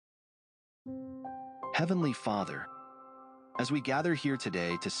Heavenly Father, as we gather here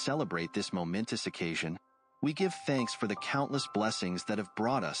today to celebrate this momentous occasion, we give thanks for the countless blessings that have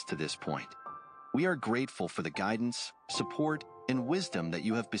brought us to this point. We are grateful for the guidance, support, and wisdom that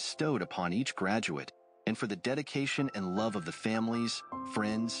you have bestowed upon each graduate, and for the dedication and love of the families,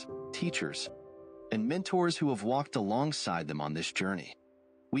 friends, teachers, and mentors who have walked alongside them on this journey.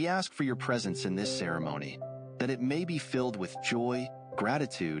 We ask for your presence in this ceremony, that it may be filled with joy,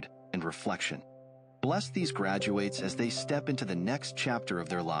 gratitude, and reflection. Bless these graduates as they step into the next chapter of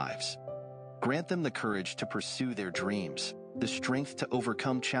their lives. Grant them the courage to pursue their dreams, the strength to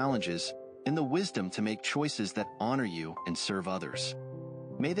overcome challenges, and the wisdom to make choices that honor you and serve others.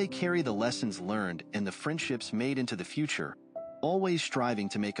 May they carry the lessons learned and the friendships made into the future, always striving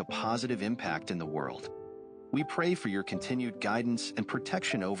to make a positive impact in the world. We pray for your continued guidance and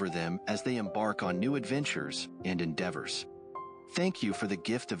protection over them as they embark on new adventures and endeavors. Thank you for the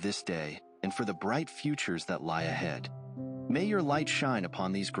gift of this day and for the bright futures that lie ahead. May your light shine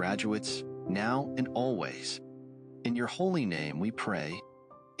upon these graduates, now and always. In your holy name we pray.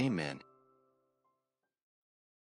 Amen.